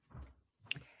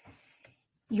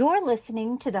You're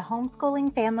listening to the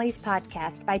Homeschooling Families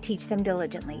Podcast by Teach Them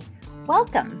Diligently.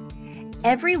 Welcome.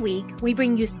 Every week, we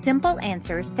bring you simple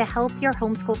answers to help your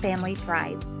homeschool family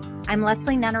thrive. I'm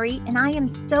Leslie Nunnery, and I am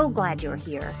so glad you're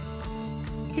here.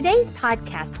 Today's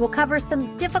podcast will cover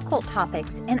some difficult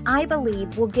topics, and I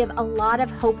believe will give a lot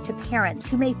of hope to parents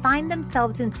who may find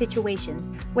themselves in situations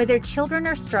where their children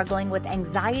are struggling with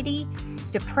anxiety,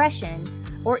 depression,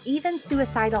 or even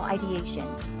suicidal ideation.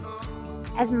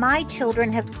 As my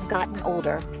children have gotten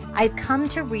older, I've come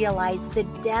to realize the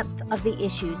depth of the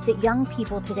issues that young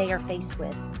people today are faced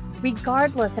with,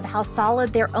 regardless of how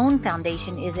solid their own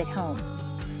foundation is at home.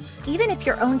 Even if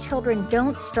your own children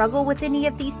don't struggle with any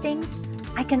of these things,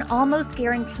 I can almost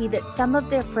guarantee that some of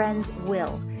their friends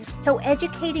will. So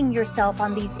educating yourself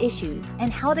on these issues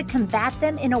and how to combat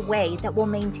them in a way that will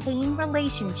maintain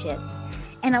relationships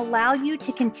and allow you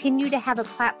to continue to have a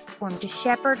platform to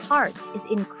shepherd hearts is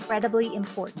incredibly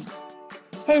important.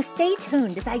 So stay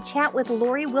tuned as I chat with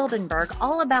Lori Wildenberg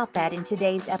all about that in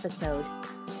today's episode.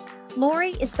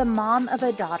 Lori is the mom of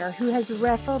a daughter who has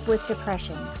wrestled with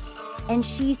depression, and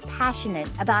she's passionate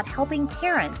about helping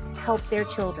parents help their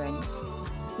children.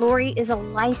 Lori is a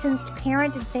licensed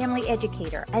parent and family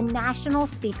educator, a national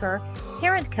speaker,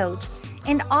 parent coach,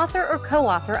 and author or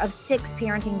co-author of 6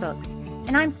 parenting books.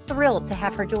 And I'm thrilled to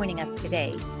have her joining us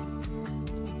today.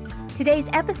 Today's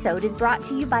episode is brought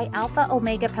to you by Alpha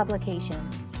Omega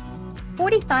Publications.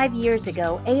 45 years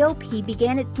ago, AOP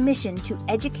began its mission to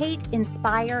educate,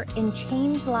 inspire, and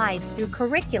change lives through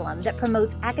curriculum that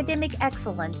promotes academic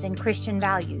excellence and Christian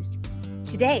values.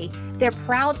 Today, they're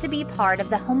proud to be part of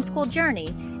the homeschool journey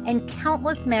and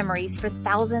countless memories for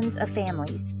thousands of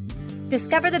families.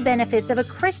 Discover the benefits of a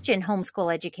Christian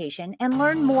homeschool education and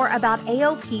learn more about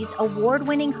AOP's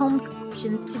award-winning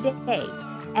homeschools today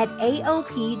at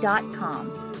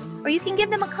AOP.com. Or you can give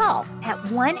them a call at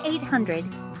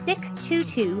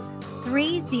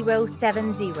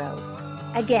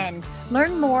 1-800-622-3070. Again,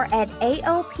 learn more at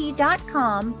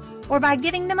AOP.com or by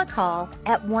giving them a call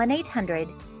at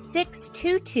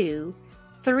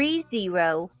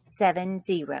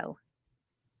 1-800-622-3070.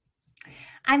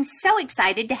 I'm so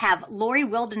excited to have Lori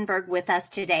Wildenberg with us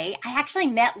today. I actually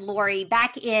met Lori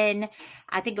back in,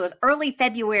 I think it was early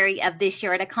February of this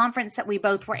year at a conference that we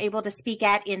both were able to speak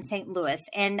at in St. Louis.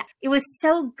 And it was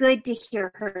so good to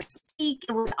hear her speak.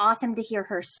 It was awesome to hear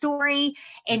her story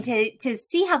and to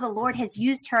see how the Lord has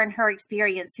used her and her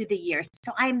experience through the years.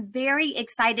 So I'm very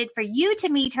excited for you to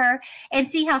meet her and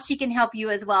see how she can help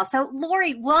you as well. So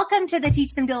Lori, welcome to the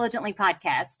Teach Them Diligently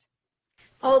podcast.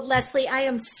 Oh, Leslie, I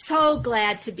am so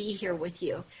glad to be here with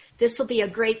you. This will be a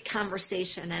great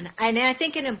conversation, and I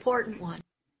think an important one.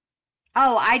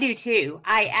 Oh, I do too.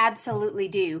 I absolutely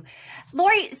do.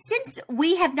 Lori, since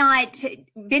we have not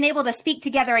been able to speak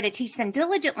together at a Teach Them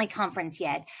Diligently conference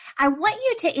yet, I want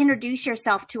you to introduce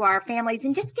yourself to our families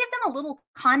and just give them a little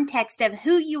context of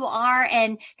who you are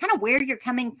and kind of where you're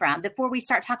coming from before we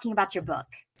start talking about your book.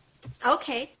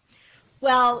 Okay.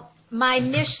 Well, my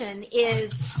mission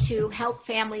is to help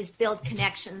families build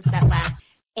connections that last,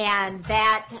 and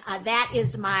that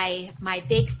is my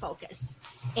big focus.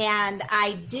 And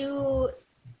I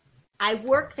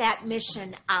work that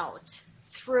mission out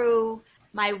through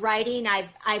my writing.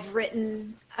 I've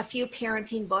written a few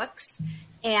parenting books,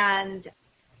 and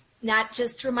not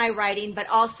just through my writing, but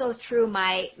also through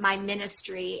my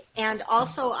ministry and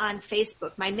also on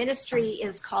Facebook. My ministry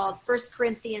is called 1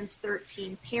 Corinthians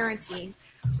 13 Parenting,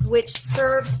 which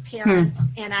serves parents,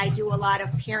 and I do a lot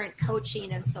of parent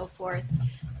coaching and so forth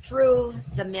through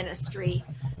the ministry.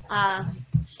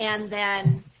 And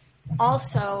then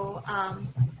also, I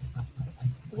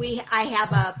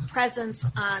have a presence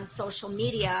on social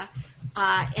media,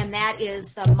 and that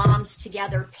is the Moms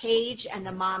Together page and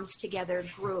the Moms Together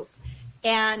group.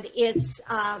 And it's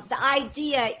the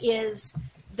idea is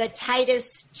the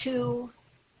Titus 2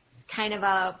 kind of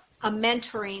a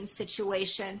mentoring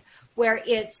situation where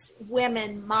it's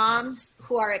women, moms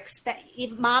who are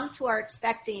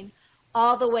expecting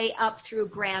all the way up through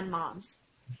grandmoms.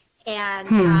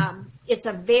 And it's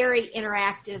a very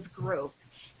interactive group.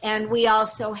 And we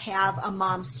also have a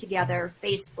Moms Together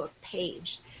Facebook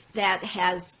page that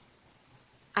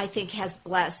I think has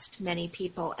blessed many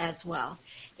people as well.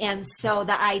 And so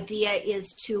the idea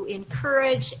is to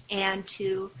encourage and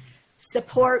to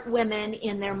support women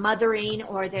in their mothering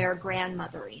or their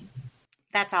grandmothering.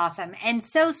 That's awesome and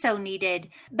so needed.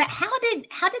 But how did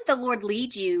the Lord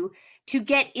lead you to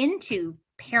get into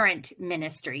parent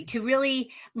ministry, to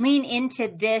really lean into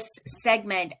this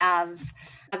segment of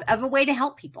a way to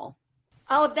help people?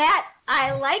 Oh,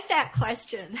 I like that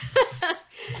question.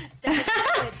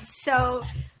 That's good.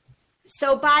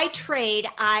 So by trade,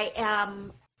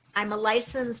 I'm a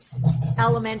licensed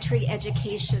elementary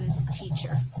education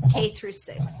teacher, K through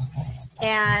 6.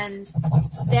 And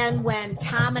then when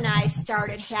Tom and I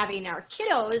started having our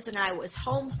kiddos and I was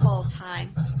home full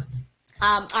time,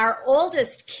 our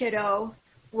oldest kiddo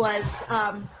was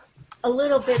a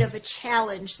little bit of a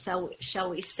challenge, so shall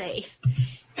we say.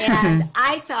 And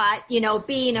I thought,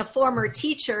 being a former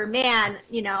teacher, man,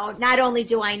 not only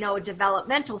do I know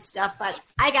developmental stuff, but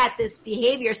I got this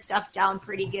behavior stuff down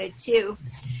pretty good too.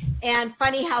 And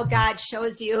funny how God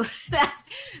shows you that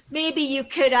maybe you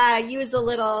could use a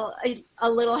little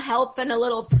help and a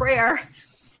little prayer.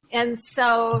 And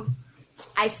so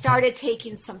I started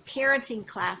taking some parenting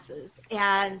classes,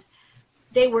 and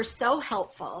they were so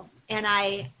helpful. And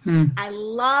I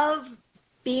love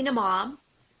being a mom,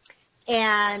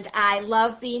 and I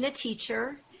love being a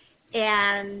teacher,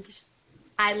 and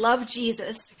I love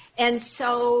Jesus. And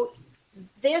so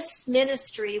this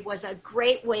ministry was a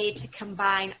great way to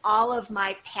combine all of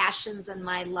my passions and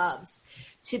my loves,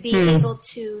 to be able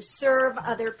to serve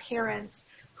other parents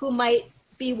who might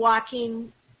be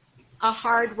walking a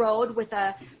hard road with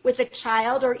a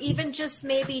child, or even just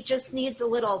needs a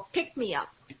little pick me up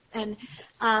and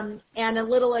a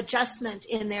little adjustment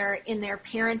in their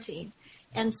parenting.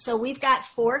 And so we've got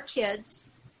 4 kids.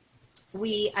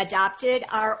 We adopted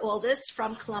our oldest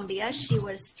from Colombia. She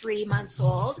was 3 months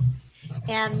old.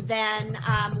 And then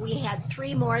we had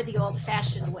 3 more the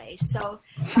old-fashioned way. So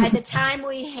by the time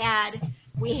we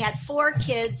had 4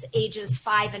 kids ages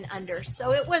 5 and under.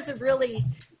 So it was a really,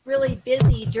 really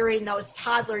busy during those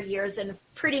toddler years, and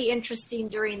pretty interesting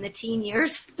during the teen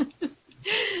years.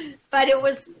 But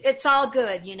it's all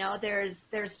good.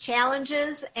 There's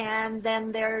challenges, and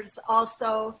then there's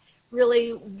also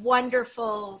really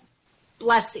wonderful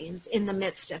blessings in the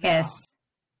midst of it. Yes.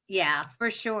 Yeah, for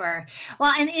sure.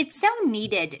 Well, and it's so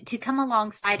needed to come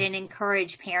alongside and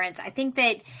encourage parents. I think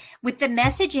that with the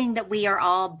messaging that we are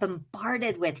all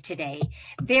bombarded with today,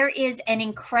 there is an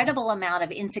incredible amount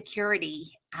of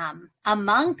insecurity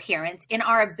among parents in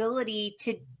our ability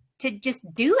to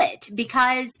just do it,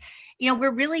 because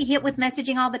we're really hit with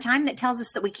messaging all the time that tells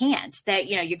us that we can't, that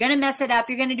you're going to mess it up,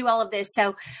 you're going to do all of this.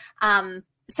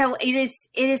 So it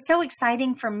is so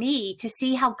exciting for me to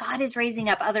see how God is raising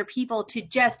up other people to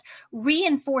just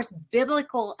reinforce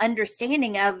biblical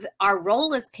understanding of our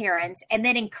role as parents, and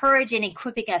then encourage and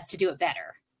equipping us to do it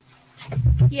better.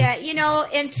 Yeah,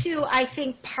 and too, I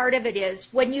think part of it is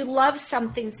when you love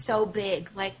something so big,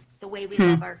 like the way we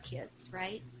love our kids,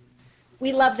 right?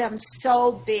 We love them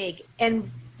so big, and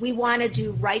we want to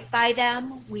do right by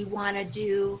them. We want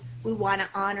to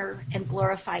honor and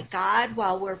glorify God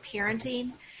while we're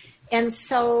parenting. And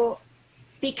so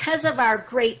because of our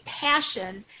great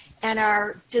passion and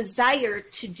our desire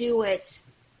to do it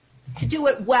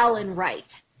well and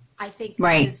right, I think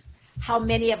that is how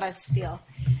many of us feel.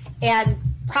 And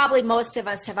probably most of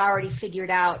us have already figured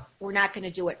out we're not going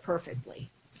to do it perfectly.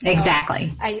 So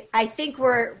exactly. I think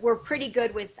we're pretty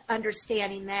good with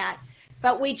understanding that,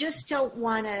 but we just don't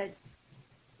want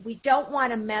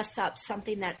to mess up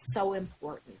something that's so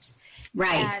important.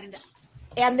 Right.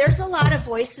 And there's a lot of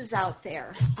voices out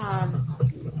there.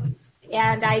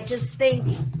 And I just think,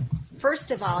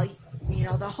 first of all,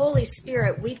 the Holy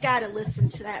Spirit, we've got to listen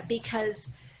to that, because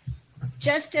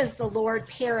just as the Lord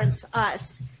parents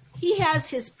us, He has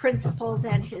His principles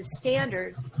and His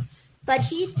standards, but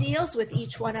He deals with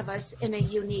each one of us in a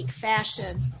unique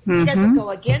fashion. He doesn't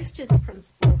go against His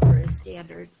principles or His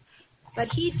standards,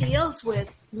 but He deals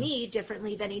with me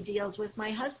differently than He deals with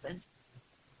my husband.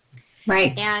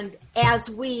 Right. And as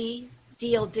we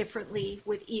deal differently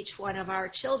with each one of our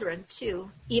children too,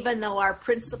 even though our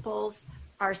principles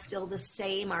are still the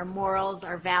same, our morals,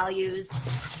 our values,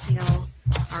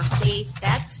 our faith,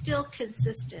 that's still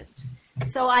consistent.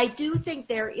 So I do think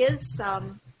there is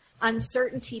some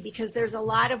uncertainty, because there's a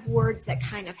lot of words that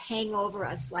kind of hang over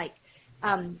us, like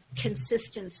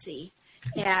consistency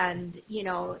and,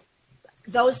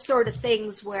 those sort of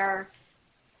things where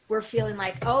we're feeling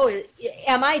like, oh,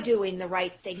 am I doing the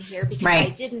right thing here? Because I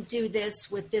didn't do this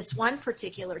with this one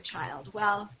particular child.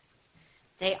 Well,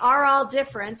 they are all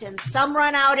different, and some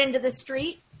run out into the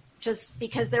street just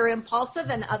because they're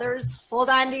impulsive, and others hold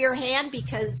on to your hand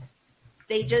because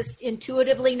they just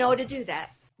intuitively know to do that.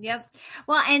 Yep.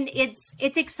 Well, and it's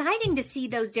exciting to see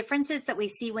those differences that we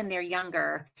see when they're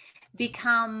younger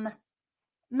become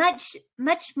much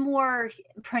more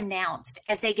pronounced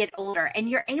as they get older. And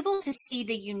you're able to see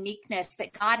the uniqueness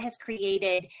that God has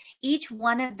created each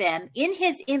one of them in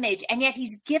his image. And yet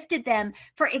he's gifted them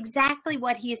for exactly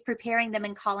what he is preparing them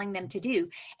and calling them to do.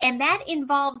 And that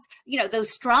involves,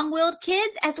 those strong-willed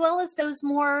kids as well as those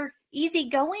more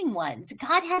easygoing ones.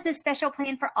 God has a special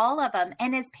plan for all of them.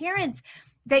 And as parents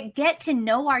that get to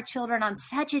know our children on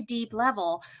such a deep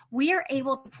level, we are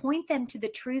able to point them to the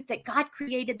truth that God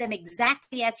created them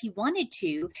exactly as he wanted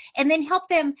to, and then help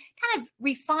them kind of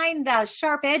refine the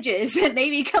sharp edges that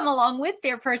maybe come along with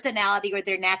their personality or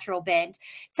their natural bent,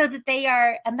 so that they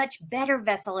are a much better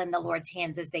vessel in the Lord's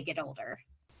hands as they get older.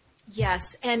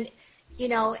 Yes. And,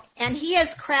 and he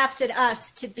has crafted us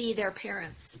to be their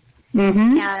parents.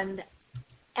 Mm-hmm. And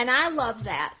I love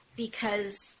that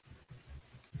because,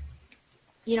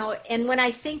 and when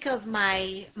I think of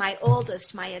my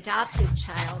oldest, my adopted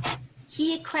child,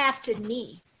 he crafted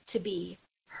me to be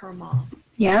her mom.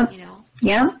 Yeah.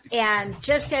 Yeah. And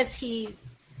just as he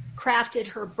crafted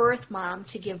her birth mom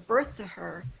to give birth to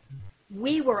her,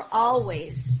 we were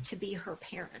always to be her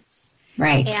parents.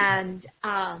 Right. And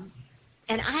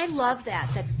I love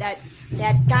that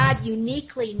God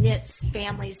uniquely knits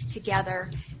families together.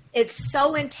 It's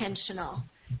so intentional.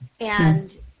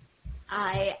 And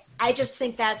I just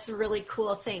think that's a really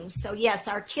cool thing. So yes,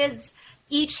 our kids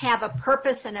each have a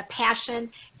purpose and a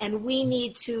passion, and we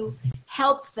need to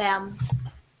help them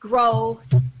grow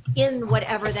in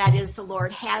whatever that is the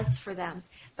Lord has for them.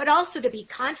 But also to be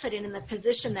confident in the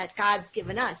position that God's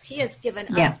given us. He has given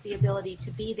us the ability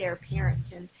to be their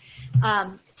parent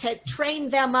and to train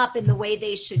them up in the way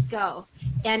they should go.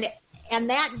 And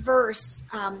that verse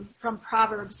from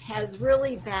Proverbs has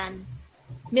really been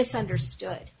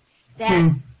misunderstood.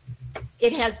 That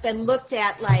it has been looked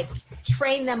at like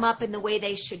train them up in the way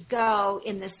they should go,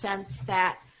 in the sense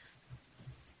that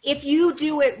if you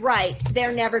do it right,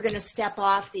 they're never going to step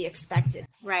off the expected.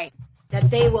 Right. That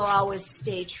they will always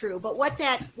stay true. But what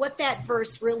that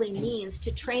verse really means,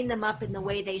 to train them up in the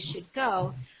way they should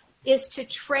go, is to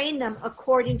train them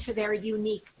according to their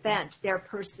unique bent, their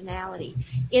personality,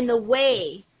 in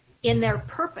their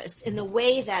purpose, in the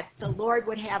way that the Lord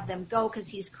would have them go, because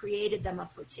he's created them a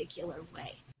particular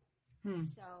way. So,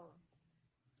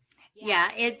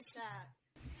 it's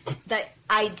the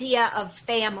idea of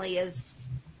family is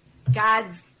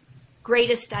God's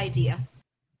greatest idea.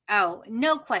 Oh,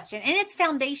 no question. And it's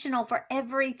foundational for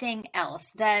everything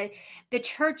else. The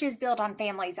church is built on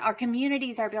families. Our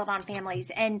communities are built on families.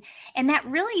 And that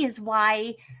really is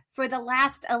why for the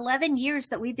last 11 years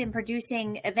that we've been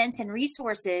producing events and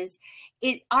resources,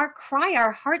 our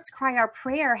heart's cry, our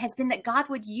prayer has been that God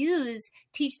would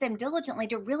teach them diligently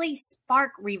to really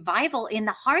spark revival in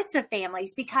the hearts of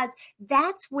families, because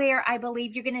that's where I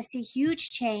believe you're going to see huge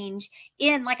change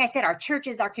in, like I said, our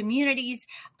churches, our communities,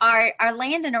 our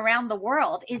land and around the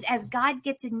world, is as God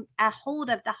gets a hold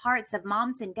of the hearts of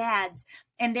moms and dads,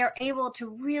 and they're able to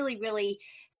really, really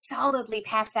solidly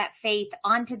pass that faith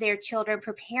onto their children,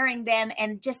 preparing them.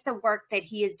 And just the work that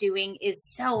he is doing is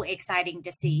so exciting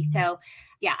to see. So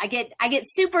yeah, I get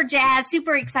super jazzed,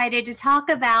 super excited to talk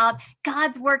about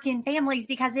God's work in families,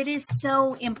 because it is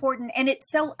so important and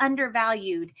it's so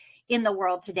undervalued in the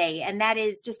world today. And that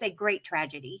is just a great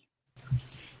tragedy.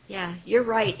 Yeah, you're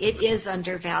right. It is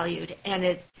undervalued, and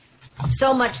it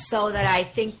so much so that I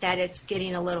think that it's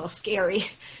getting a little scary.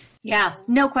 Yeah,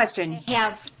 no question.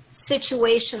 Have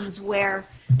situations where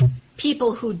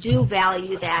people who do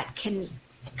value that can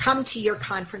come to your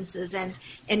conferences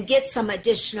and get some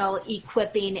additional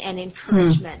equipping and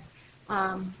encouragement.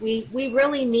 We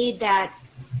really need that.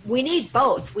 We need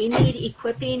both. We need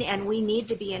equipping and we need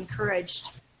to be encouraged.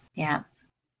 Yeah,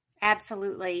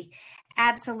 absolutely.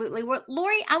 Absolutely. Well,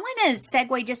 Lori, I want to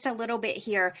segue just a little bit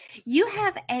here. You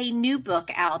have a new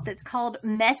book out that's called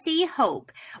Messy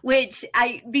Hope, which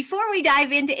before we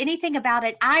dive into anything about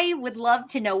it, I would love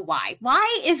to know why.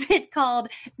 Why is it called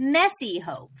Messy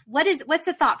Hope? What's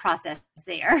the thought process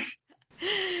there?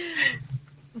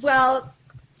 Well,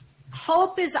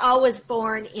 hope is always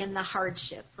born in the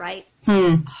hardship, right?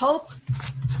 Hope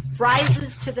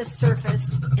rises to the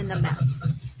surface in the mess.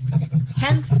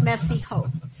 Hence, Messy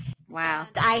Hope. Wow.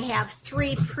 I have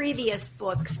 3 previous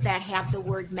books that have the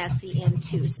word messy in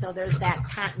too, so there's that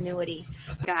continuity.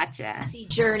 Gotcha. Messy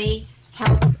Journey,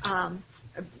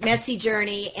 Messy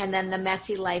Journey, and then The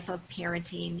Messy Life of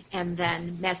Parenting, and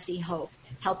then Messy Hope.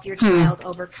 Help your child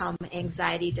overcome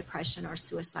anxiety, depression, or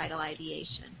suicidal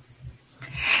ideation.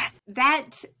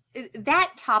 That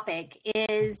topic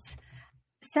is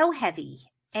so heavy,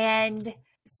 and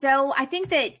so I think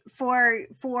that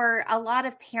for a lot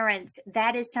of parents,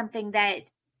 that is something that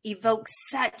evoke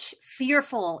such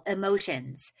fearful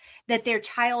emotions that their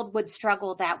child would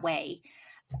struggle that way.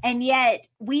 And yet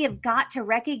we have got to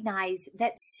recognize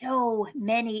that so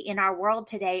many in our world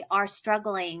today are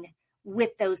struggling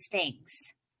with those things,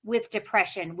 with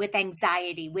depression, with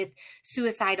anxiety, with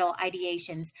suicidal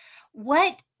ideations.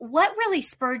 What really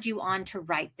spurred you on to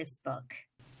write this book?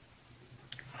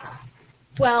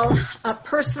 Well, a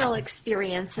personal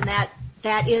experience, and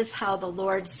that is how the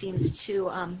Lord seems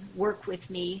to work with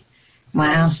me.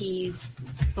 Wow.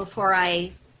 Before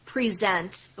I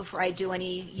present, before I do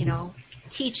any,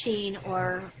 teaching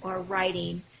or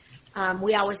writing,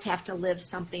 we always have to live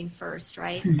something first,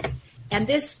 right? And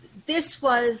this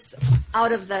was,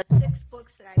 out of the 6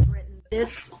 books that I've written,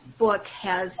 this book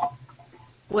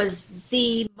was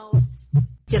the most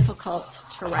difficult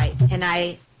to write, and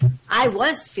I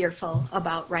was fearful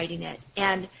about writing it.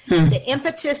 And the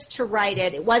impetus to write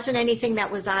it, it wasn't anything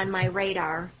that was on my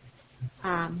radar,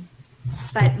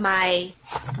 but my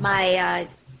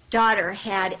daughter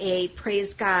had a,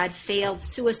 praise God, failed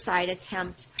suicide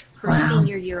attempt her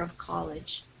senior year of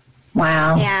college.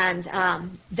 Wow. And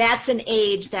that's an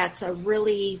age that's a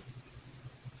really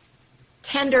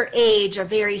tender age, a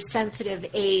very sensitive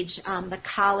age, the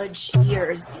college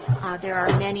years. There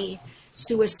are many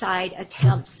suicide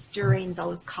attempts during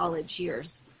those college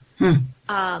years.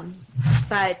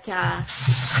 But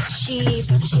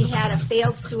she had a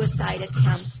failed suicide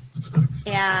attempt,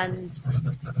 and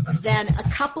then a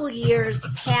couple years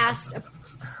past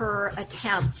her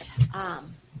attempt,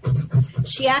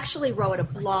 she actually wrote a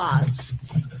blog,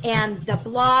 and the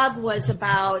blog was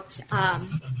about,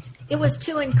 it was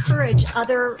to encourage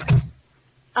other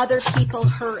people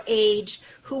her age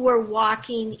who were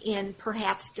walking in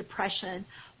perhaps depression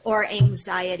or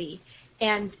anxiety,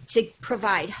 and to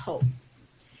provide hope.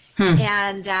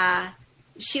 And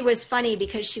she was funny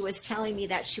because she was telling me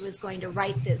that she was going to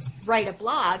write a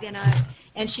blog,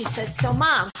 and she said, "So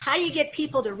Mom, how do you get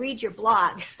people to read your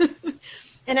blog?"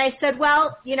 And I said,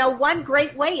 well, one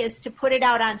great way is to put it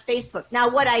out on Facebook. Now,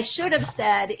 what I should have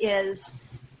said is,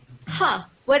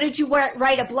 what did you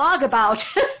write a blog about?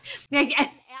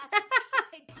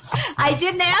 I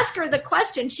didn't ask her the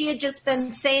question. She had just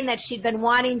been saying that she'd been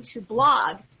wanting to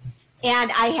blog,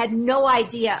 and I had no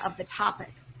idea of the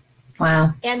topic.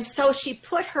 Wow. And so she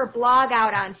put her blog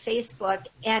out on Facebook,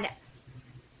 and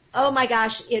oh my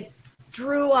gosh, it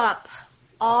drew up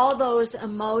all those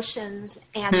emotions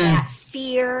and that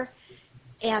fear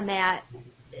and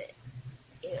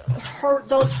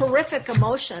those horrific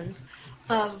emotions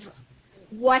of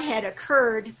what had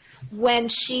occurred when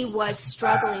she was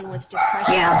struggling with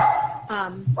depression. Yeah.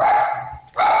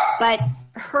 But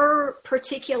her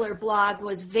particular blog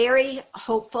was very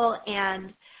hopeful,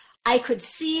 and I could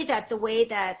see that the way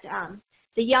that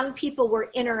the young people were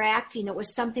interacting, it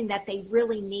was something that they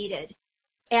really needed.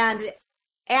 And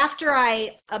after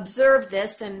I observed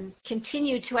this and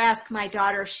continued to ask my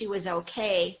daughter if she was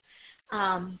okay,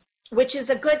 which is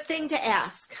a good thing to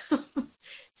ask.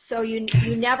 So you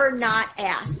never not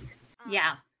ask.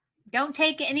 Yeah. Don't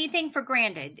take anything for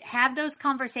granted. Have those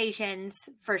conversations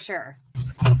for sure.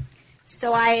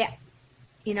 So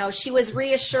she was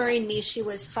reassuring me she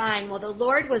was fine. Well, the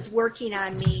Lord was working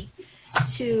on me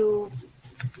to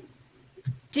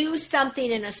do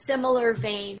something in a similar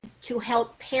vein to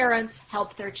help parents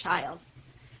help their child,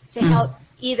 to help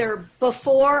either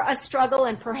before a struggle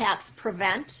and perhaps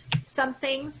prevent some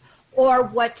things, or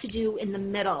what to do in the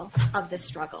middle of the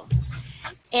struggle.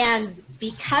 And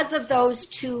because of those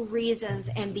two reasons,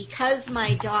 and because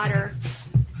my daughter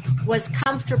was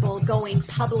comfortable going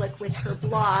public with her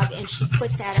blog and she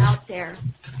put that out there,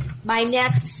 my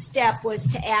next step was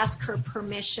to ask her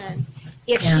permission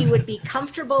if she would be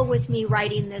comfortable with me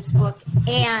writing this book,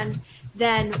 and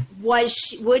then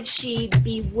would she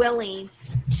be willing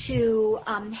to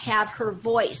have her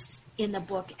voice in the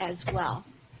book as well?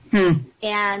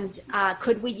 And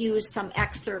could we use some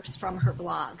excerpts from her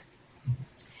blog?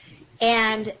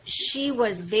 And she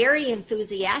was very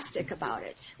enthusiastic about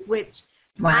it, which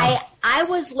I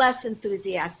was less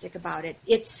enthusiastic about it.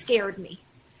 It scared me.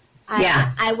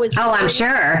 I was. Oh, I'm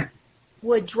sure.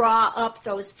 Would draw up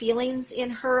those feelings in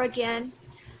her again.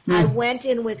 I went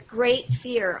in with great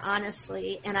fear,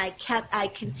 honestly, and I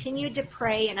continued to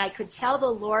pray, and I could tell the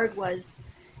Lord was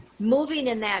moving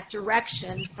in that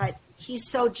direction, but He's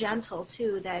so gentle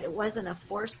too that it wasn't a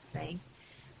forced thing.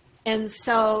 And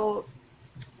so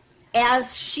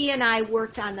as she and I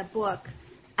worked on the book,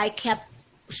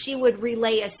 she would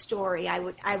relay a story. I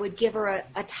would give her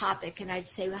a topic, and I'd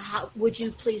say, "How would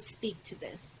you please speak to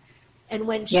this?" And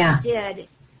when she did,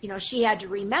 she had to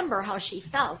remember how she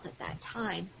felt at that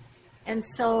time. And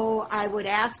so I would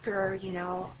ask her,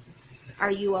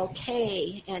 are you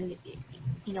okay? And,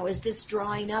 is this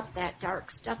drawing up that dark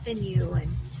stuff in you?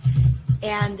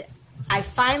 And I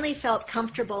finally felt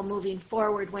comfortable moving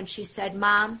forward when she said,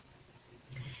 Mom,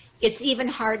 it's even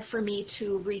hard for me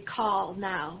to recall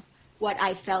now what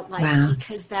I felt like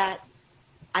because that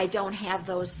I don't have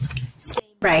those same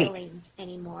feelings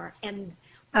anymore. And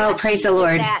praise the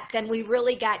Lord. Then we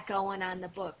really got going on the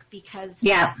book because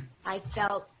I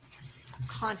felt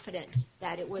confident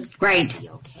that it was going to be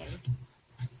okay.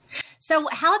 So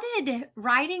how did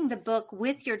writing the book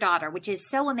with your daughter, which is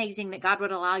so amazing that God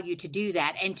would allow you to do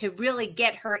that and to really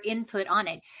get her input on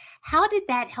it, how did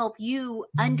that help you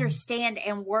understand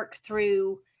and work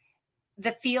through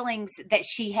the feelings that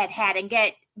she had and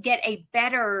get a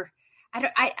better,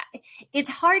 it's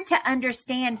hard to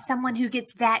understand someone who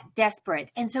gets that desperate.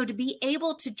 And so to be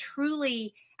able to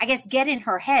truly, I guess, get in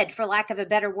her head, for lack of a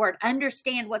better word,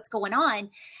 understand what's going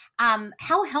on.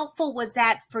 How helpful was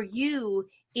that for you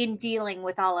in dealing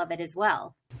with all of it as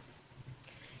well?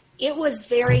 It was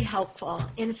very helpful.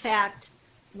 In fact,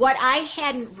 what I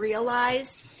hadn't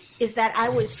realized is that I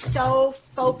was so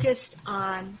focused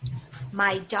on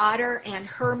my daughter and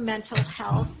her mental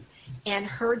health and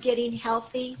her getting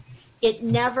healthy. It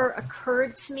never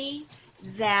occurred to me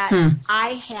that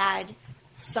I had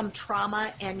some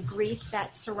trauma and grief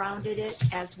that surrounded it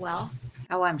as well.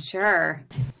 Oh, I'm sure.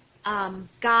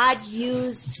 God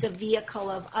used the vehicle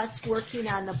of us working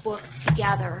on the book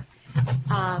together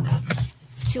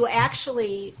to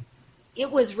actually, it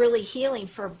was really healing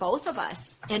for both of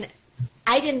us. And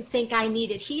I didn't think I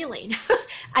needed healing.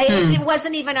 It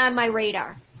wasn't even on my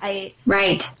radar.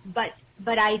 But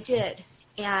I did.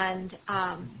 And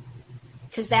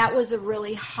because that was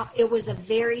it was a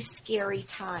very scary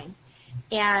time.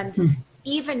 And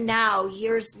even now,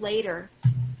 years later,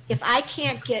 if I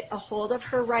can't get a hold of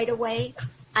her right away,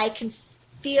 I can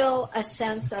feel a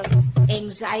sense of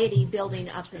anxiety building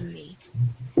up in me.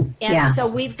 And so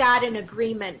we've got an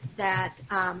agreement that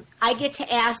I get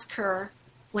to ask her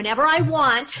whenever I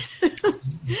want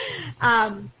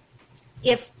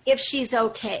if she's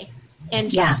okay.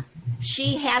 And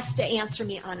she has to answer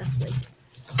me honestly.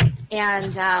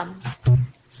 And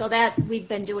so that we've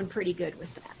been doing pretty good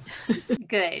with that.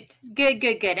 Good.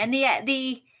 And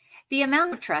the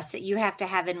amount of trust that you have to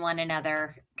have in one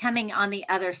another coming on the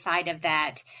other side of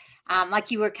that,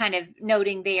 like you were kind of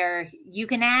noting there, you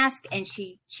can ask and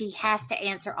she has to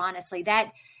answer honestly.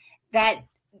 That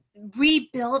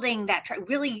rebuilding that,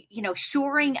 really,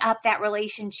 shoring up that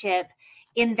relationship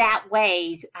in that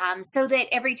way, so that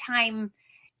every time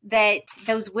that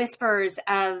those whispers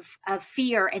of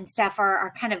fear and stuff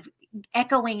are kind of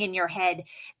echoing in your head,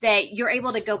 that you're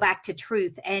able to go back to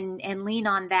truth and lean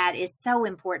on that is so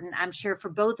important, I'm sure, for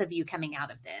both of you coming out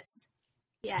of this.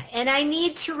 Yeah, and I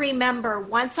need to remember,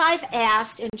 once I've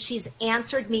asked and she's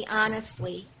answered me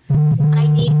honestly, I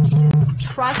need to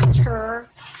trust her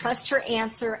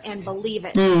answer and believe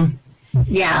it.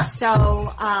 Yeah.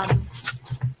 So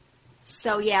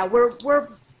yeah,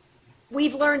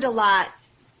 we've learned a lot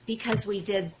because we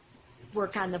did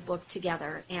work on the book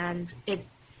together, and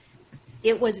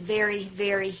it was very,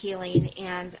 very healing.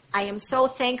 And I am so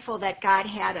thankful that God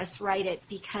had us write it,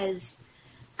 because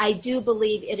I do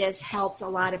believe it has helped a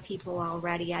lot of people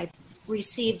already. I've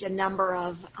received a number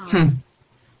of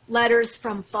letters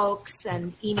from folks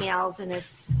and emails, and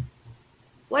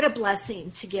what a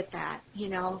blessing to get that.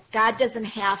 God doesn't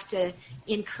have to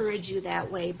encourage you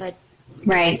that way, but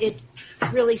it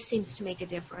really seems to make a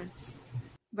difference.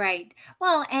 Right.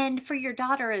 Well, and for your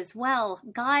daughter as well,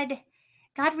 God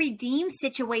redeems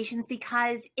situations,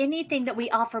 because anything that we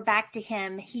offer back to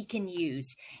him, he can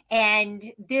use.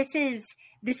 And this is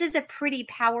a pretty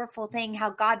powerful thing, how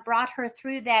God brought her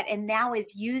through that and now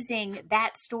is using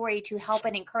that story to help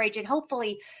and encourage and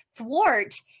hopefully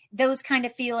thwart those kind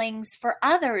of feelings for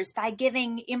others by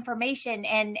giving information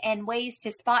and ways to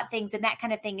spot things and that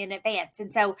kind of thing in advance.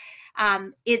 And so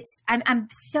I'm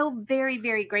so very,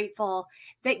 very grateful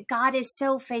that God is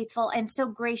so faithful and so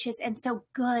gracious and so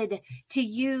good to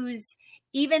use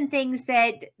even things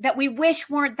that we wish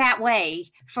weren't that way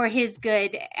for his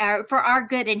good, for our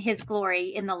good and his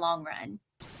glory in the long run.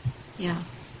 Yeah.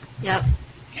 Yep.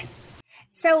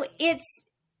 So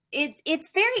it's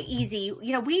very easy.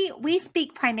 We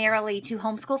speak primarily to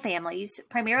homeschool families,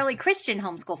 primarily Christian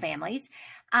homeschool families.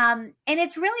 And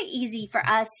it's really easy for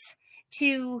us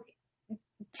to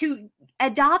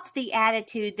adopt the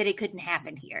attitude that it couldn't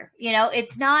happen here.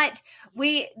 It's not,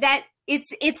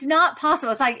 it's not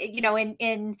possible. It's like,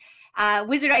 in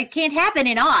Wizard, it can't happen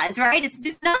in Oz, right? It's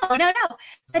just no,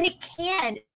 but it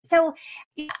can. So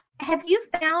have you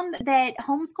found that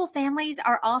homeschool families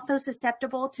are also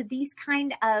susceptible to these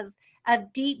kind of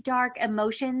deep, dark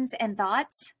emotions and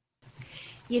thoughts?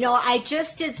 I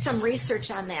just did some research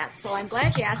on that, so I'm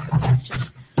glad you asked the question.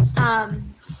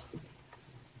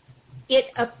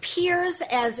 It appears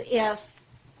as if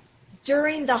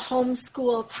during the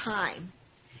homeschool time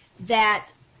that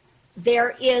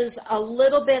there is a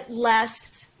little bit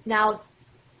less. Now,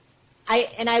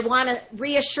 I want to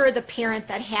reassure the parent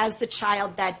that has the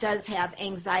child that does have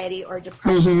anxiety or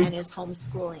depression and is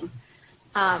homeschooling.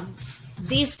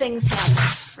 These things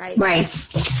happen, right? Right.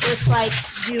 Just like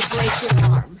you break your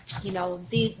arm.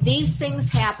 These things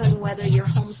happen whether you're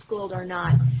homeschooled or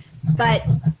not. But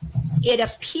it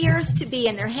appears to be,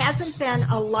 and there hasn't been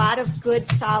a lot of good,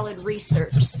 solid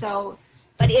research.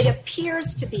 But it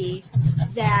appears to be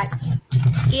that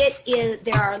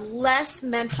there are less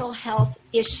mental health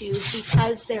issues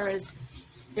because there's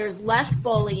less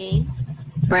bullying,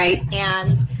 right,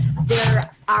 and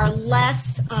there are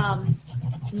less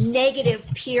negative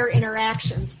peer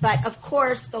interactions. But of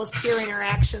course, those peer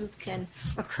interactions can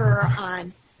occur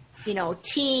on,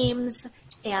 teams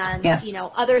and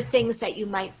other things that you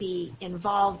might be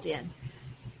involved in.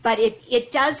 But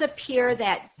it does appear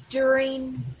that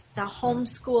during the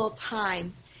homeschool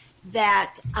time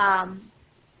that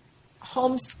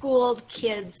homeschooled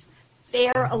kids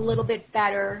fare a little bit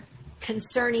better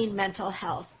concerning mental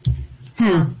health.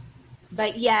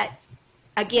 But yet,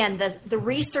 again, the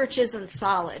research isn't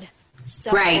solid.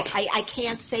 So right. I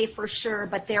can't say for sure,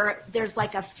 but there's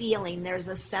like a feeling, there's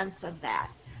a sense of that.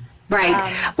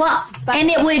 Right. Well, but and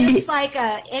it's like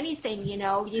anything,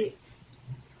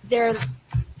 they're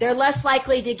less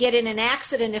likely to get in an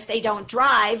accident if they don't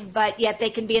drive, but yet they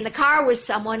can be in the car with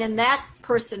someone and that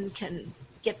person can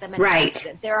get them in an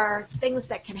accident. There are things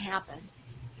that can happen.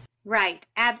 Right.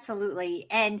 Absolutely.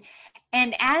 And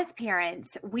as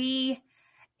parents, a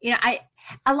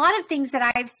lot of things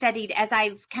that I've studied as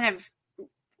I've kind of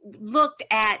looked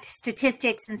at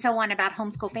statistics and so on about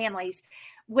homeschool families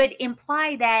would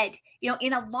imply that,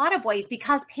 in a lot of ways,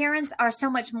 because parents are so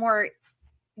much more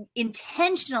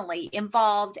intentionally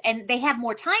involved and they have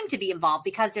more time to be involved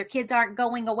because their kids aren't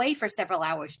going away for several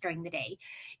hours during the day.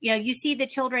 You see the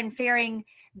children faring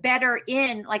better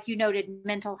in, like you noted,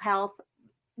 mental health.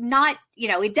 Not,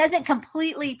 it doesn't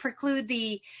completely preclude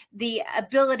the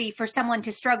ability for someone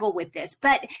to struggle with this,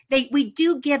 but we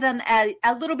do give them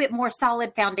a little bit more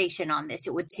solid foundation on this,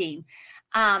 it would seem.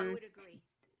 I would agree.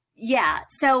 Yeah.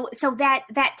 So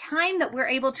that time that we're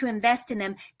able to invest in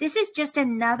them, this is just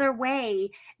another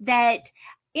way that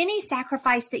any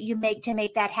sacrifice that you make to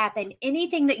make that happen,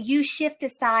 anything that you shift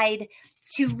aside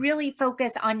to really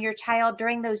focus on your child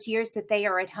during those years that they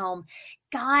are at home,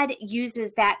 God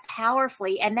uses that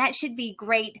powerfully. And that should be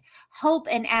great hope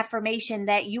and affirmation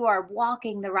that you are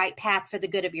walking the right path for the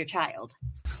good of your child.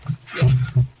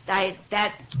 Yes,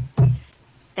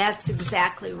 that's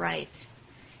exactly right.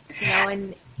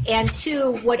 And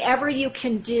two, whatever you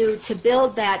can do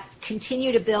to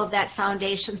continue to build that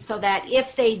foundation so that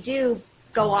if they do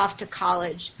go off to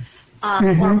college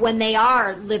or when they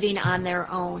are living on their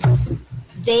own,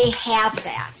 they have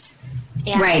that.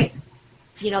 And, right.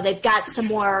 They've got some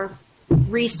more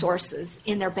resources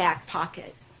in their back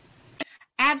pocket.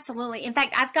 Absolutely. In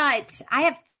fact, I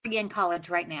have 3 in college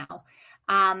right now.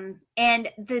 And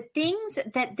the things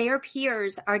that their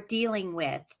peers are dealing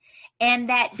with, and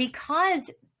that because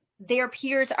their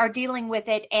peers are dealing with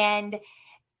it, and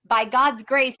by God's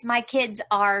grace, my kids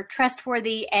are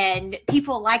trustworthy and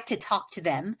people like to talk to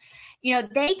them,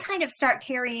 they kind of start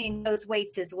carrying those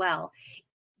weights as well.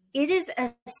 It is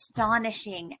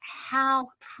astonishing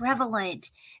how prevalent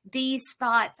these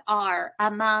thoughts are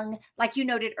among, like you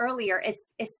noted earlier,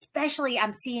 especially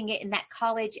I'm seeing it in that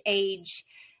college age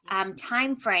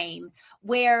time frame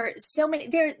where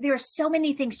there are so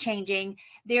many things changing.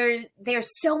 There's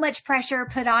so much pressure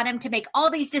put on them to make all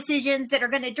these decisions that are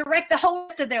going to direct the whole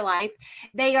rest of their life.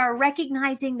 They are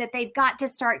recognizing that they've got to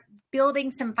start building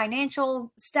some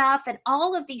financial stuff, and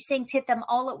all of these things hit them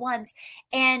all at once.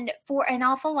 And for an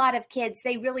awful lot of kids,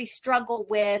 they really struggle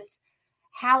with,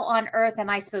 how on earth am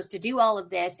I supposed to do all of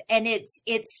this? And it's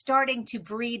starting to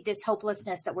breed this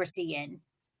hopelessness that we're seeing.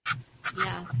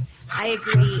 Yeah, I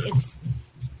agree. It's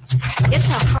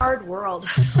a hard world.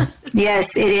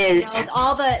 Yes, it is.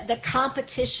 All the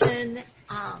competition,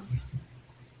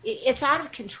 it's out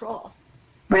of control.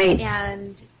 Right.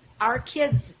 And our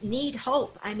kids need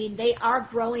hope. I mean, they are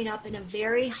growing up in a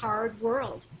very hard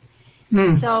world.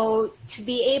 So to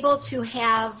be able to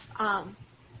have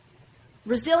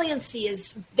resiliency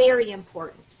is very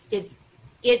important. It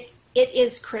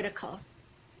is critical.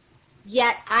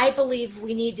 Yet I believe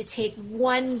we need to take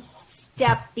one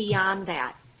step beyond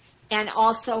that and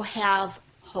also have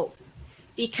hope.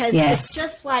 Because it's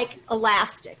just like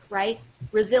elastic, right?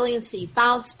 Resiliency,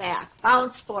 bounce back,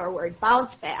 bounce forward,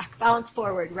 bounce back, bounce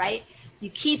forward, right? You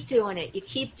keep doing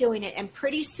it, and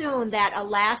pretty soon that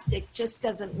elastic just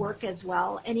doesn't work as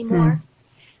well anymore.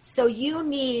 So you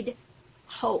need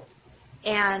hope.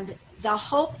 And the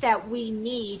hope that we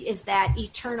need is that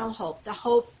eternal hope, the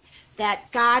hope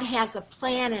that God has a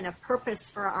plan and a purpose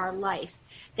for our life,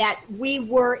 that we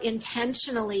were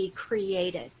intentionally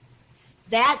created.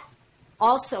 That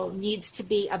also needs to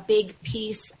be a big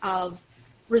piece of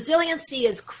resiliency.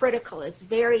 Is critical. It's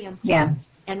very important.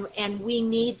 And we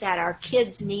need that. Our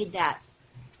kids need that.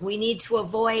 We need to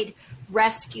avoid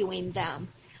rescuing them.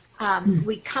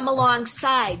 We come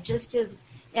alongside, just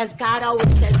as God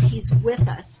always says he's with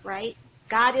us, right?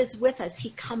 God is with us.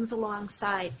 He comes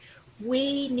alongside.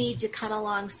 We need to come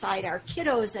alongside our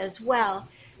kiddos as well,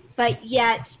 but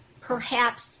yet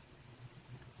perhaps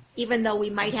even though we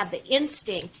might have the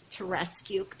instinct to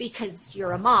rescue because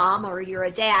you're a mom or you're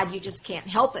a dad, you just can't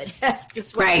help it. That's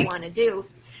just what you want to do.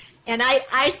 And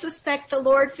I suspect the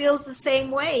Lord feels the same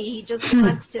way. He just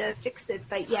wants to fix it,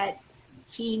 but yet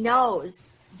he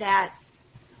knows that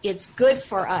it's good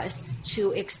for us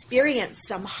to experience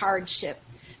some hardship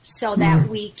so that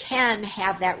we can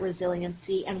have that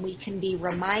resiliency and we can be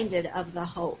reminded of the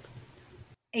hope.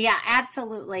 Yeah,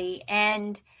 absolutely.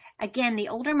 And again, the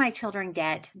older my children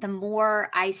get, the more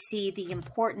I see the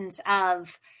importance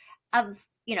of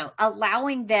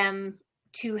allowing them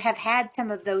to have had some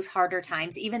of those harder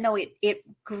times, even though it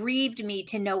grieved me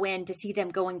to no end to see them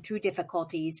going through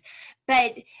difficulties.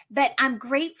 But I'm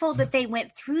grateful that they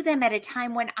went through them at a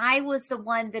time when I was the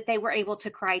one that they were able to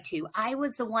cry to. I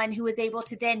was the one who was able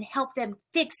to then help them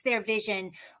fix their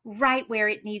vision right where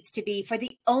it needs to be for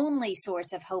the only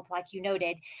source of hope, like you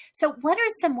noted. So what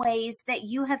are some ways that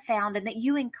you have found and that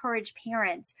you encourage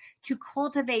parents to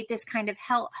cultivate this kind of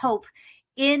hope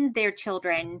in their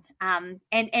children, and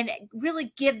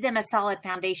really give them a solid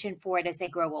foundation for it as they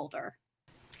grow older?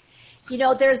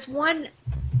 There's one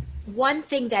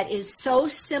thing that is so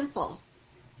simple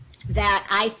that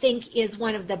I think is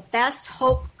one of the best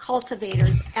hope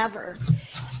cultivators ever,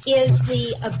 is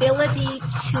the ability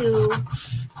to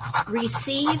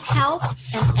receive help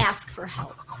and ask for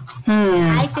help.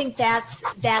 I think that's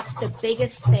the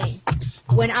biggest thing.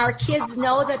 When our kids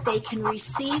know that they can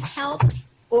receive help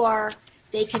or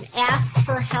they can ask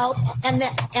for help, and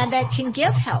that can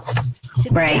give help to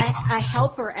be a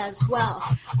helper as well.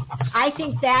 I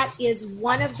think that is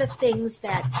one of the things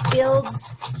that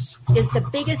is the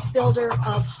biggest builder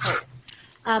of hope.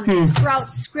 Throughout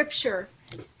Scripture,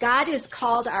 God is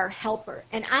called our helper,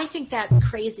 and I think that's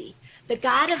crazy. The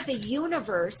God of the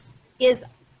universe is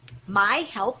my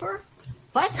helper?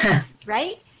 What?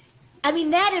 Right? I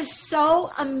mean, that is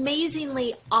so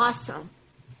amazingly awesome.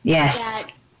 Yes.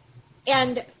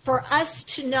 And for us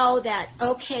to know that,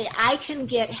 okay, I can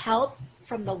get help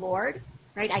from the Lord,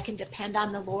 right? I can depend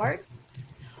on the Lord.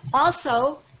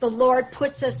 Also, the Lord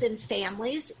puts us in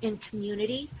families, in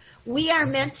community. We are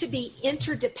meant to be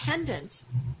interdependent.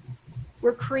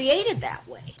 We're created that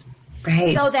way.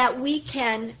 Right. So that we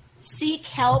can seek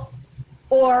help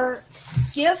or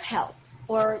give help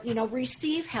or,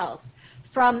 receive help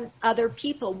from other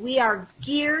people. We are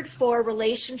geared for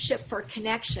relationship, for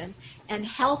connection, and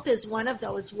help is one of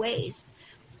those ways.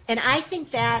 And I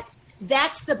think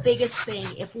that's the biggest thing.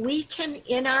 If we can,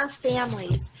 in our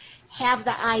families, have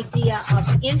the idea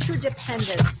of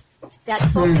interdependence that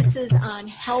focuses on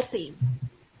helping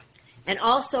and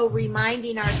also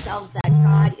reminding ourselves that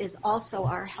God is also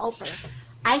our helper,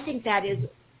 I think that is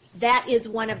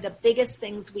one of the biggest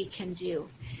things we can do.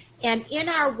 And in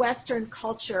our Western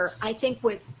culture, I think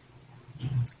we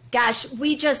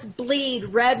just bleed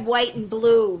red, white, and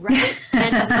blue, right?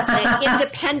 And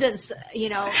independence,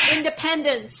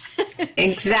 independence.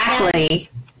 Exactly.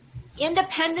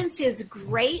 Independence is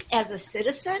great as a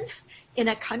citizen in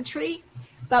a country,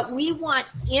 but we want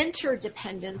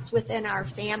interdependence within our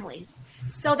families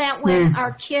so that when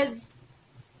our kids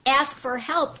ask for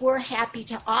help, we're happy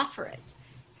to offer it.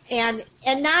 And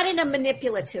not in a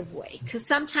manipulative way, because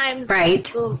sometimes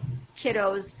little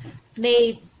kiddos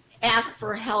may ask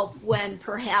for help when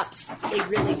perhaps they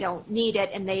really don't need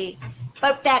it,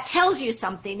 but that tells you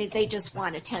something. They just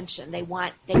want attention. They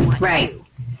want you.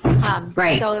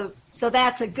 So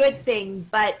that's a good thing,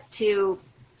 but to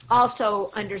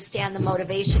also understand the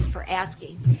motivation for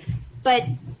asking, but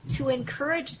to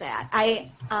encourage that.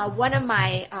 One of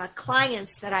my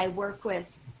clients that I work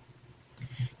with,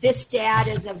 this dad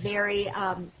is a very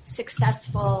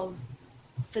successful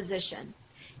physician.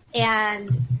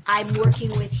 and I'm working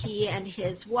with he and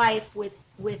his wife with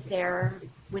their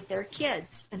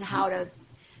kids and how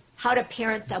to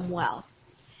parent them well.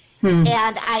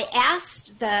 And I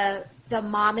asked the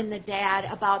mom and the dad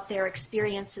about their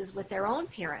experiences with their own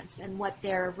parents and what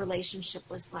their relationship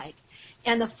was like.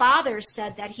 And the father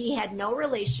said that he had no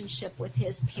relationship with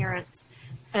his parents,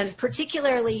 and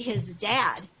particularly his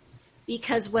dad,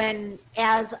 because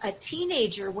as a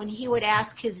teenager, when he would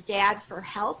ask his dad for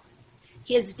help,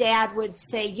 his dad would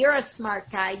say, "You're a smart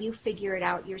guy, you figure it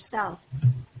out yourself."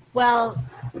 Well,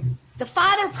 the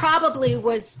father probably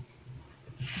was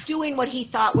doing what he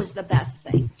thought was the best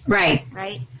thing. Right.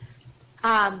 Right.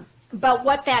 But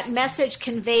what that message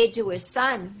conveyed to his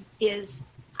son is,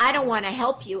 I don't want to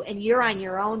help you, and you're on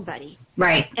your own, buddy.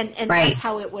 Right. And right. That's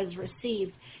how it was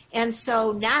received. And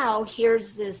so now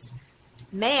here's this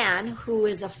man who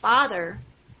is a father,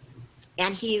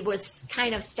 and he was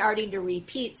kind of starting to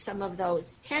repeat some of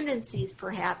those tendencies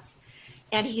perhaps,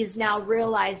 and he's now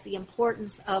realized the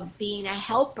importance of being a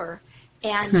helper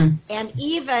and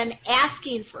even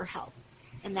asking for help.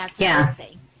 And that's another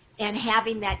thing. And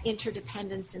having that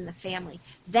interdependence in the family.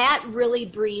 That really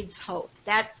breeds hope.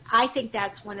 I think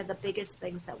that's one of the biggest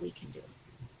things that we can do.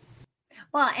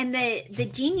 Well, and the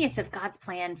genius of God's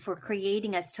plan for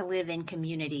creating us to live in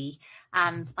community,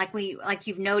 like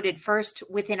you've noted, first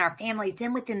within our families,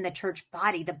 then within the church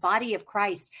body, the body of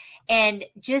Christ, and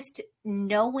just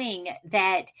knowing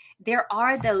that there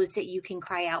are those that you can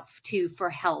cry out to for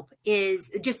help is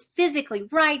just physically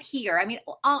right here. I mean,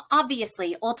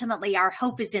 obviously, ultimately, our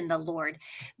hope is in the Lord,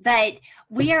 but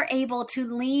we are able to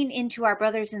lean into our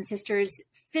brothers and sisters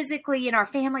physically in our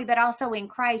family, but also in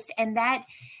Christ, and that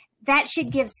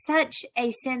should give such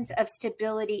a sense of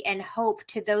stability and hope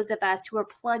to those of us who are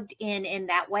plugged in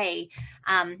that way.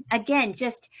 Again,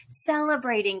 just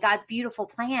celebrating God's beautiful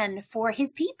plan for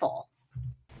his people.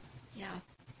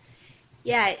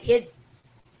 Yeah.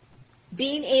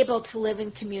 Being able to live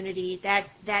in community,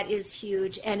 that is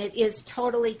huge, and it is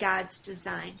totally God's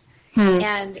design.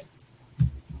 And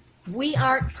we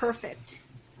aren't perfect,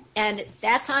 and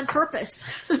that's on purpose,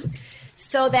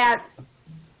 so that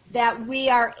we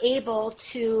are able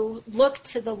to look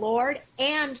to the Lord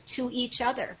and to each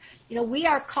other. You know, we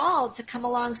are called to come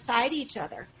alongside each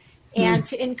other and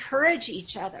to encourage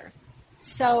each other.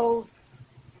 So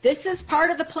this is part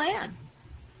of the plan.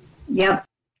 Yep.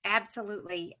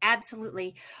 Absolutely.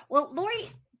 Absolutely. Well, Lori,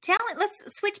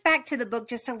 let's switch back to the book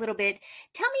just a little bit.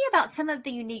 Tell me about some of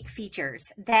the unique features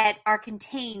that are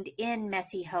contained in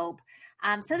Messy Hope,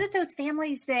 so that those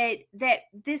families that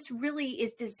this really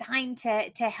is designed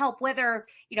to help, whether,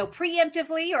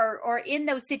 preemptively or in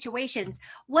those situations,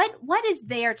 what is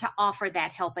there to offer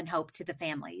that help and hope to the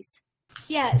families?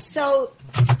 Yeah. So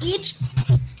each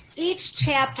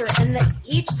chapter and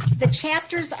the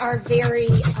chapters are very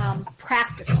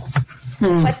practical,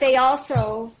 but they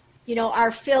also,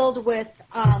 are filled with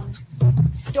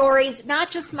stories,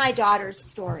 not just my daughter's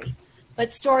story,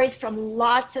 but stories from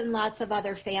lots and lots of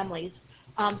other families.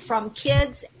 From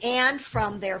kids and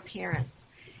from their parents.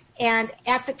 And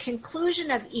at the conclusion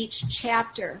of each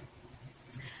chapter,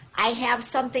 I have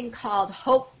something called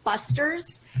Hope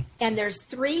Busters, and there's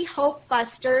 3 Hope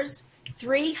Busters,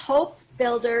 3 Hope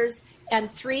Builders,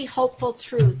 and 3 hopeful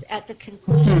truths at the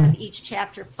conclusion of each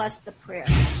chapter, plus the prayer.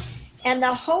 And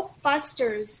the Hope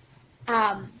Busters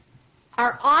are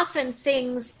often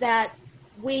things that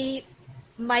we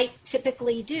might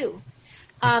typically do.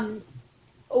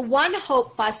 One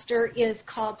hope buster is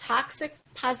called toxic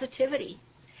positivity.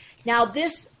 Now,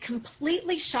 this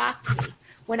completely shocked me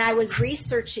when I was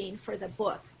researching for the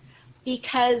book,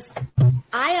 because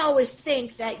I always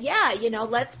think that,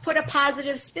 let's put a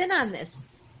positive spin on this,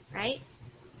 right?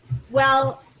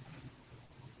 Well,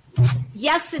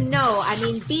 yes and no. I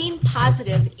mean, being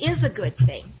positive is a good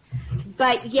thing,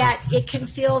 but yet it can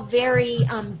feel very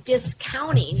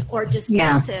discounting or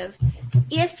dismissive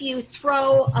if you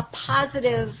throw a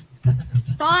positive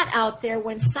thought out there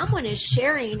when someone is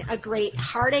sharing a great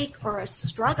heartache or a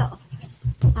struggle.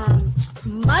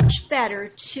 Much better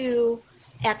to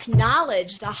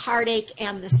acknowledge the heartache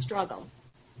and the struggle,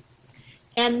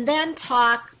 and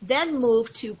then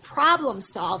move to problem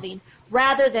solving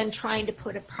rather than trying to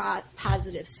put a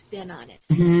positive spin on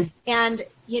it. And,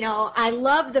 I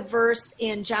love the verse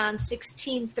in John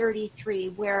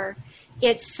 16:33 where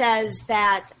it says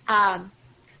that,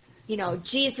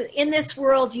 Jesus, in this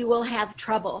world you will have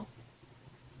trouble,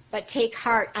 but take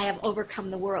heart, I have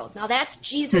overcome the world. Now that's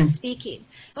Jesus speaking.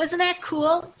 Wasn't that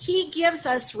cool? He gives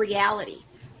us reality.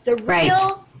 The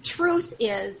real truth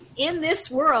is, in this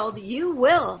world you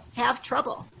will have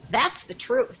trouble. That's the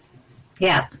truth.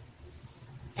 Yeah.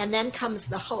 And then comes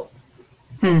the hope.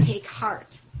 Take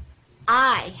heart.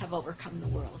 I have overcome the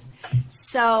world.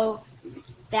 So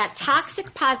that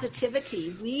toxic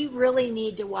positivity, we really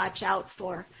need to watch out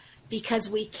for, because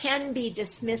we can be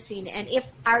dismissing. And if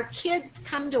our kids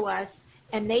come to us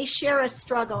and they share a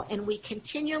struggle and we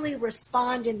continually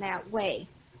respond in that way,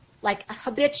 like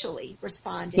habitually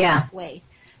respond in that way,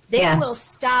 they will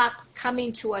stop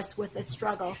coming to us with a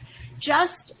struggle.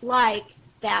 Just like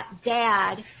that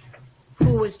dad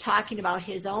who was talking about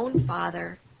his own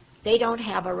father, they don't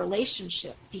have a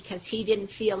relationship because he didn't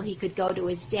feel he could go to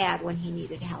his dad when he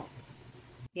needed help.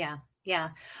 Yeah. Yeah.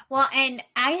 Well, and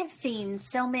I have seen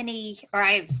so many, or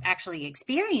I've actually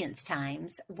experienced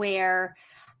times where,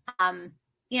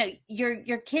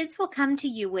 your kids will come to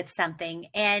you with something,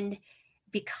 and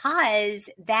because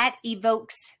that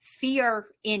evokes fear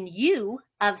in you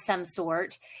of some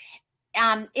sort,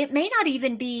 it may not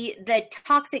even be the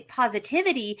toxic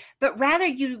positivity, but rather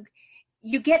you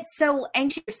get so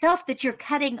anxious yourself that you're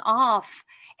cutting off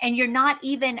and you're not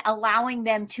even allowing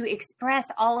them to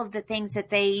express all of the things that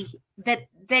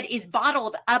that is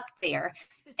bottled up there.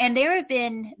 And there have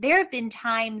been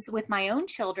times with my own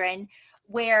children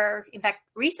where, in fact,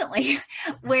 recently,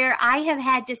 where I have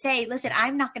had to say, listen,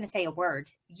 I'm not going to say a word.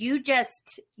 You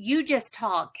just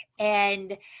talk,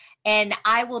 and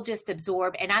I will just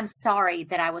absorb. And I'm sorry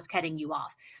that I was cutting you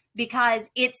off, because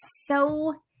it's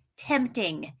so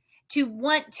tempting to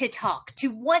want to talk, to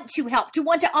want to help, to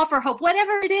want to offer hope,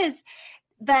 whatever it is.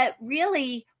 But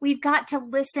really, we've got to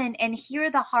listen and hear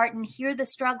the heart and hear the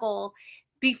struggle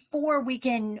before we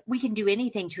can do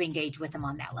anything to engage with them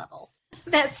on that level.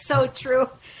 That's so true.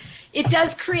 It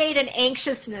does create an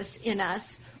anxiousness in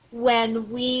us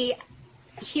when we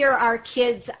hear our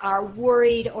kids are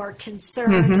worried or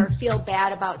concerned or feel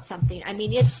bad about something. I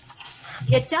mean,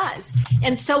 it does.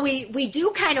 And so we do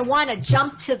kind of want to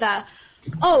jump to the,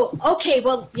 oh, okay,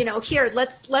 well, here,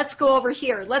 let's go over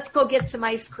here. Let's go get some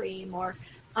ice cream, or,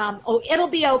 oh, it'll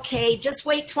be okay. Just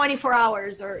wait 24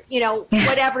 hours, or,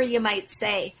 whatever you might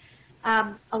say.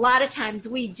 A lot of times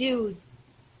we do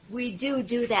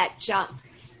that jump,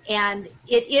 and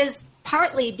it is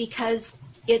partly because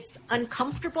it's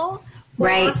uncomfortable,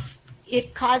 right?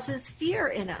 It causes fear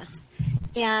in us,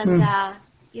 and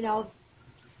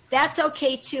that's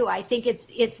okay too. I think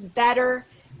it's better.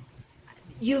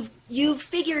 You've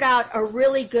figured out a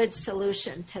really good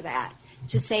solution to that,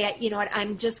 to say, you know what,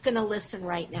 I'm just going to listen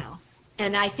right now,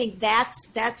 and I think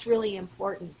that's really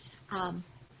important.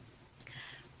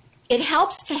 It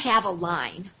helps to have a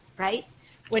line, right?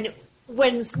 When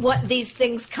what these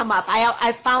things come up,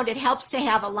 I found it helps to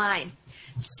have a line.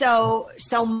 So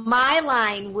my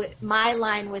line with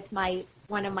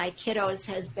one of my kiddos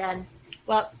has been,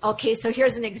 well, okay, so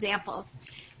here's an example.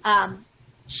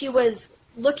 She was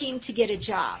looking to get a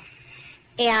job,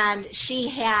 and she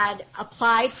had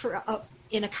applied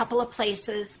in a couple of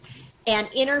places and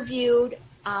interviewed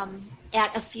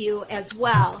at a few as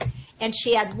well. And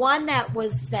she had one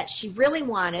that she really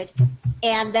wanted,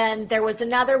 and then there was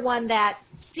another one that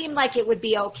seemed like it would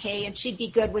be okay and she'd be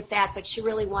good with that, but she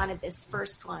really wanted this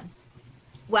first one.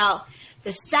 Well,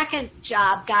 the second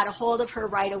job got a hold of her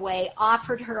right away,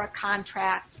 offered her a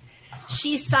contract.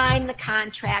 She signed the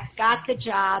contract, got the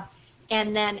job,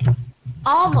 and then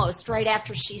almost right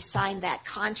after she signed that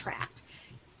contract,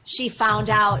 she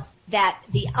found out that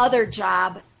the other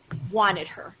job wanted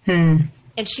her.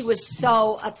 And she was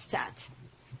so upset.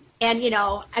 And,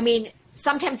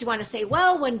 sometimes you want to say,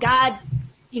 well, when God,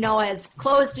 has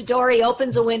closed a door, he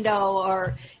opens a window,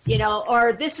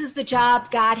 or this is the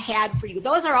job God had for you.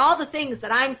 Those are all the things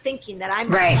that I'm thinking that I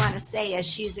might want to say as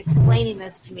she's explaining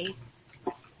this to me.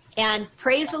 And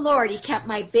praise the Lord, he kept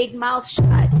my big mouth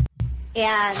shut.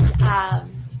 And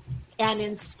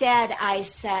instead I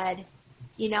said,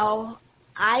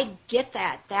 I get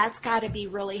that. That's got to be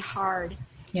really hard.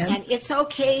 Yeah. And it's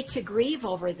okay to grieve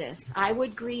over this. I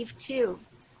would grieve too.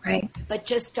 Right. But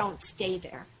just don't stay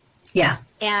there. Yeah.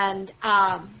 And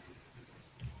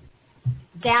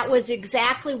that was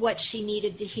exactly what she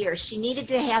needed to hear. She needed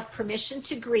to have permission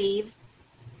to grieve.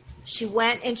 She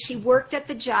went and she worked at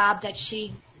the job that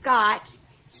she got.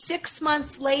 6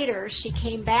 months later, she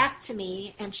came back to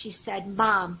me and she said,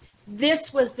 Mom,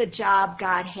 this was the job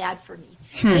God had for me.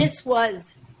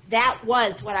 That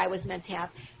was what I was meant to have.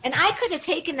 And I could have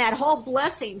taken that whole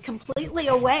blessing completely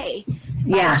away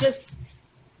by just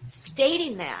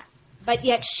stating that. But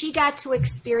yet she got to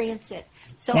experience it.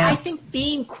 So I think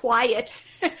being quiet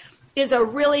is a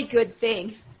really good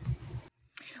thing.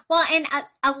 Well, and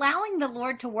allowing the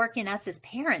Lord to work in us as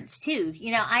parents too.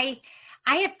 I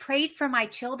have prayed for my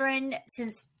children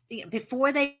since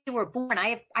before they were born.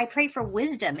 I pray for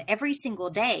wisdom every single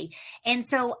day. And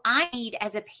so I need,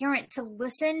 as a parent, to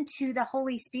listen to the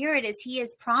Holy Spirit as he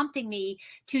is prompting me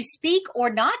to speak or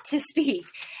not to speak.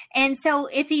 And so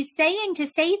if he's saying to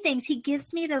say things, he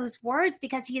gives me those words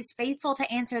because he is faithful to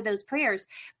answer those prayers.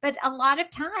 But a lot of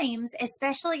times,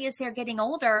 especially as they're getting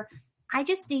older, I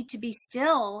just need to be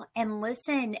still and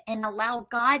listen and allow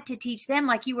God to teach them,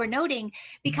 like you were noting,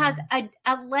 because a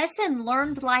lesson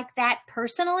learned like that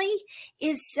personally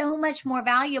is so much more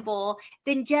valuable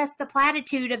than just the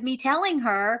platitude of me telling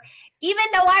her, even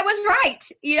though I was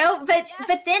right, but yes.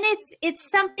 But then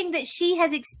it's something that she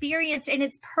has experienced and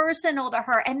it's personal to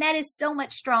her. And that is so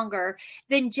much stronger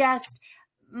than just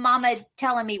mama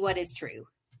telling me what is true.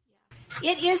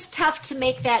 It is tough to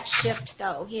make that shift,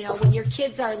 though. When your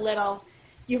kids are little,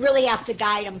 you really have to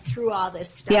guide them through all this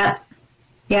stuff.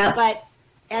 Yeah. But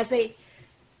as they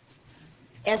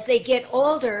get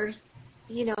older,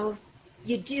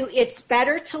 it's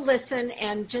better to listen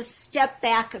and just step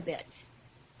back a bit.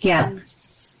 Yeah. And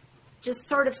just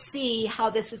sort of see how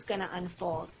this is going to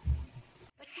unfold.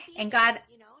 And God,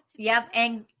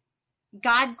 and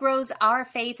God grows our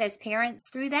faith as parents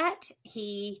through that.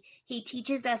 He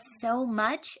teaches us so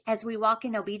much as we walk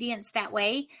in obedience that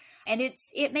way. And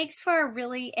it makes for a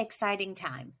really exciting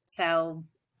time. So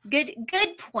good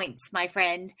points, my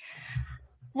friend.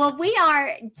 Well, we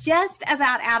are just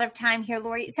about out of time here,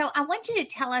 Lori. So I want you to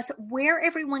tell us where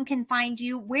everyone can find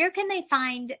you. Where can they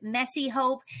find Messy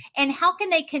Hope, and how can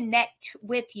they connect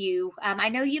with you? I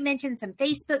know you mentioned some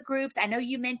Facebook groups. I know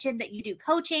you mentioned that you do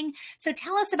coaching. So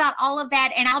tell us about all of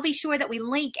that, and I'll be sure that we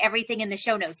link everything in the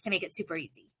show notes to make it super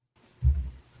easy.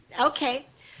 Okay.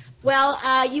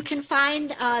 Well, you can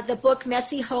find the book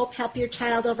Messy Hope, Help Your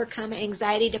Child Overcome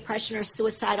Anxiety, Depression, or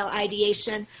Suicidal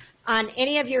Ideation on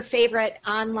any of your favorite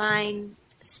online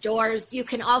stores. You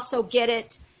can also get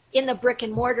it in the brick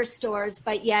and mortar stores,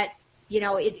 but yet,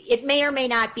 it may or may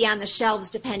not be on the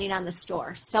shelves depending on the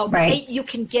store. So right. You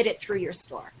can get it through your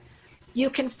store. You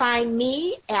can find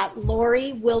me at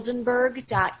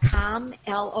LoriWildenberg.com,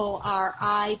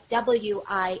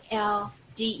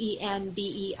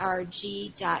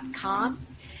 LoriWildenberg.com.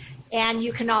 And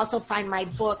you can also find my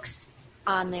books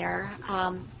on there.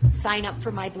 Sign up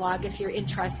for my blog if you're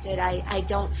interested. I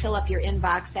don't fill up your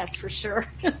inbox, that's for sure.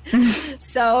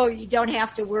 So you don't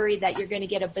have to worry that you're going to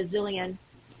get a bazillion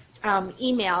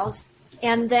emails.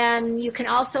 And then you can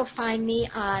also find me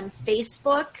on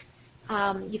Facebook.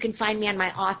 You can find me on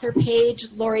my author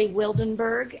page, Lori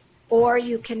Wildenberg, or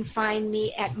you can find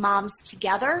me at Moms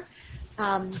Together,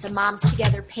 the Moms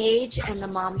Together page and the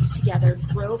Moms Together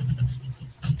group.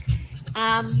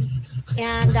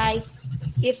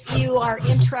 If you are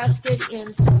interested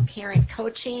in some parent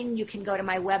coaching, you can go to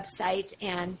my website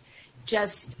and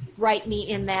just write me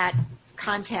in that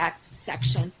contact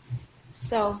section.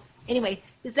 So anyway,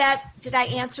 did I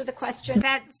answer the question?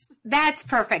 That's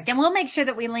perfect. And we'll make sure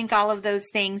that we link all of those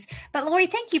things. But Lori,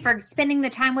 thank you for spending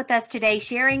the time with us today,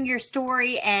 sharing your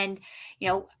story and,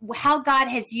 how God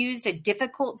has used a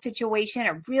difficult situation,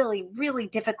 a really, really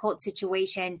difficult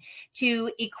situation,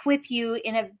 to equip you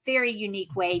in a very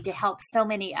unique way to help so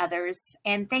many others.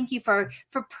 And thank you for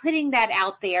putting that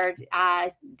out there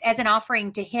as an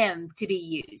offering to Him to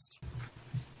be used.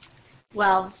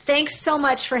 Well, thanks so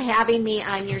much for having me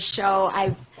on your show.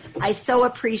 I so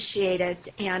appreciate it,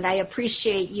 and I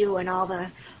appreciate you and all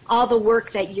the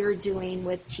work that you're doing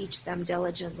with Teach Them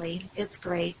Diligently. It's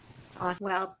great. It's awesome.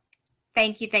 Well,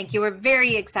 thank you. We're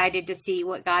very excited to see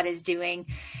what God is doing.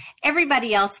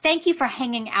 Everybody else, thank you for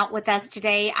hanging out with us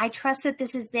today. I trust that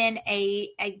this has been a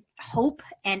hope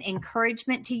and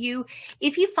encouragement to you.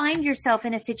 If you find yourself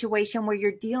in a situation where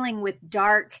you're dealing with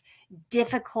dark,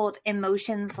 difficult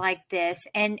emotions like this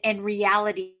and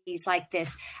realities like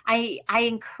this, I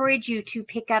encourage you to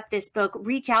pick up this book,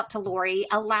 reach out to Lori,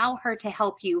 allow her to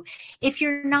help you. If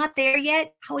you're not there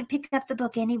yet, I would pick up the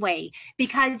book anyway,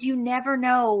 because you never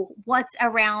know what's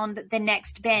around the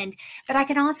next bend. But I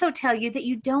can also tell you that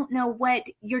you don't know what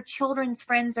your children's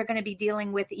friends are going to be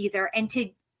dealing with either. And to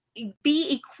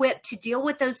be equipped to deal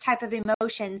with those type of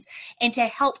emotions and to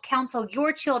help counsel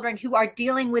your children who are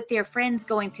dealing with their friends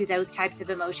going through those types of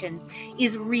emotions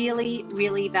is really,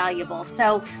 really valuable.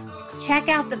 So check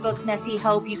out the book, Messy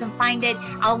Hope. You can find it.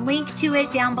 I'll link to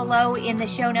it down below in the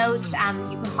show notes. You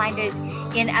can find it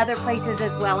in other places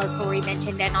as well, as Lori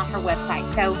mentioned, and on her website.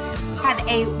 So have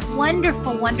a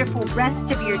wonderful, wonderful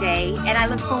rest of your day. And I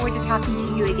look forward to talking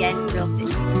to you again real soon.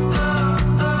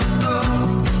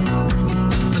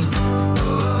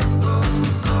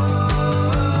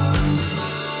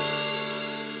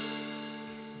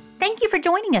 Thank you for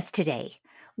joining us today.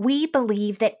 We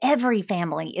believe that every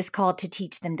family is called to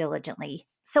teach them diligently,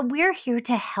 so we're here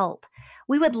to help.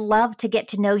 We would love to get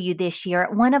to know you this year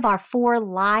at one of our 4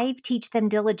 live Teach Them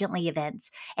Diligently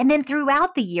events, and then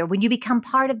throughout the year when you become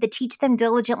part of the Teach Them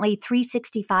Diligently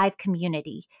 365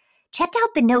 community. Check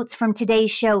out the notes from today's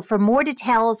show for more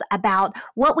details about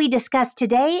what we discussed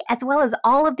today, as well as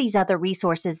all of these other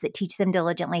resources that Teach Them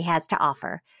Diligently has to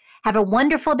offer. Have a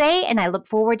wonderful day, and I look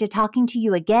forward to talking to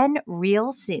you again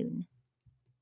real soon.